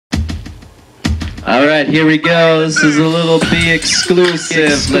Alright, here we go. This is a little B exclusive.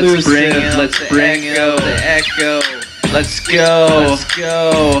 Let's bring the echo. Let's go.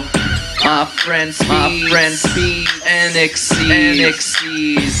 My friend speed and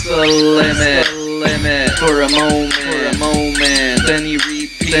exceeds the limit for a moment. Then you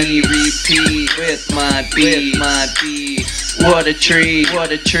repeat with my beat. What a treat.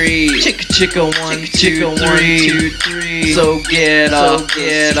 Chicka 1, 2, 3. So get off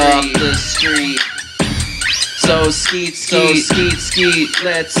the street. So skeet,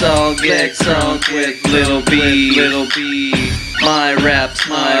 let's all get drunk with Little B. My rap's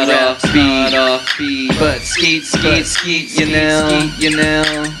not off beat, but skeet, you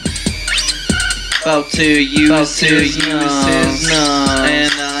know. About to use his nose,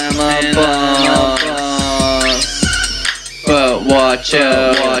 and I'm a boss. But watch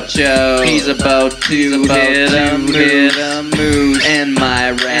out, he's about to hit a moose, and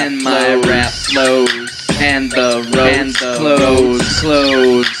my rap flows. And the roads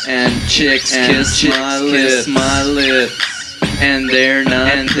close, and chicks kiss my lips, and they're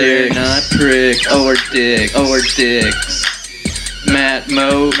not pricks or dicks. Matt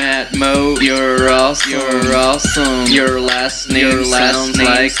Mo, you're awesome. Your last name sounds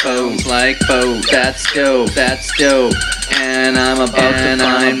like boat. That's dope. And I'm about to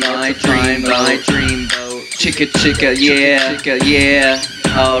find my dream boat. Chicka, yeah.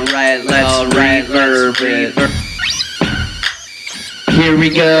 Alright, let's reverb it. Here we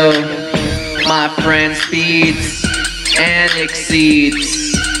go. My friend speeds and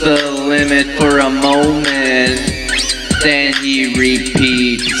exceeds the limit for a moment. Then he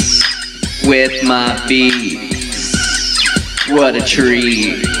repeats with my beats. What a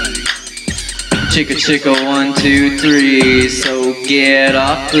treat. Chicka 1, 2, 3. So get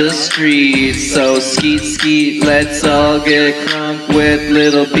off the street. So skeet, let's all get crunk with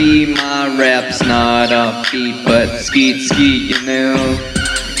Little B. My rap's not offbeat, but skeet, you know.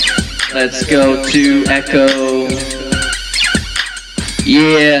 Let's go to Echo.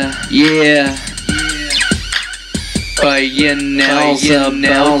 Yeah. But Yenell's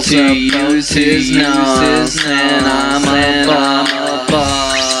about to use his nose, and I'm a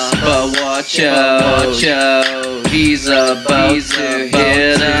boss. But watch out, he's about to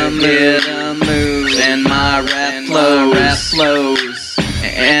hit a move, and my rap flows,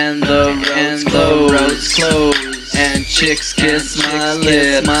 and the roads close, and chicks kiss my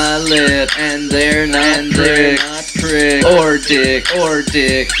lip, and they're not pricks or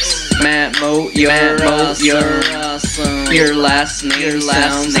dicks. Matt Mo, you're awesome. Your last name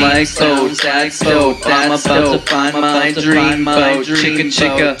sounds like boat. That's dope. I'm about to find my dream boat.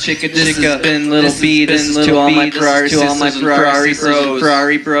 Chicka. This has been Little B. This is to all my Ferrari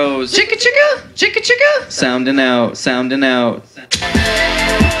bros. Chicka. Sounding out.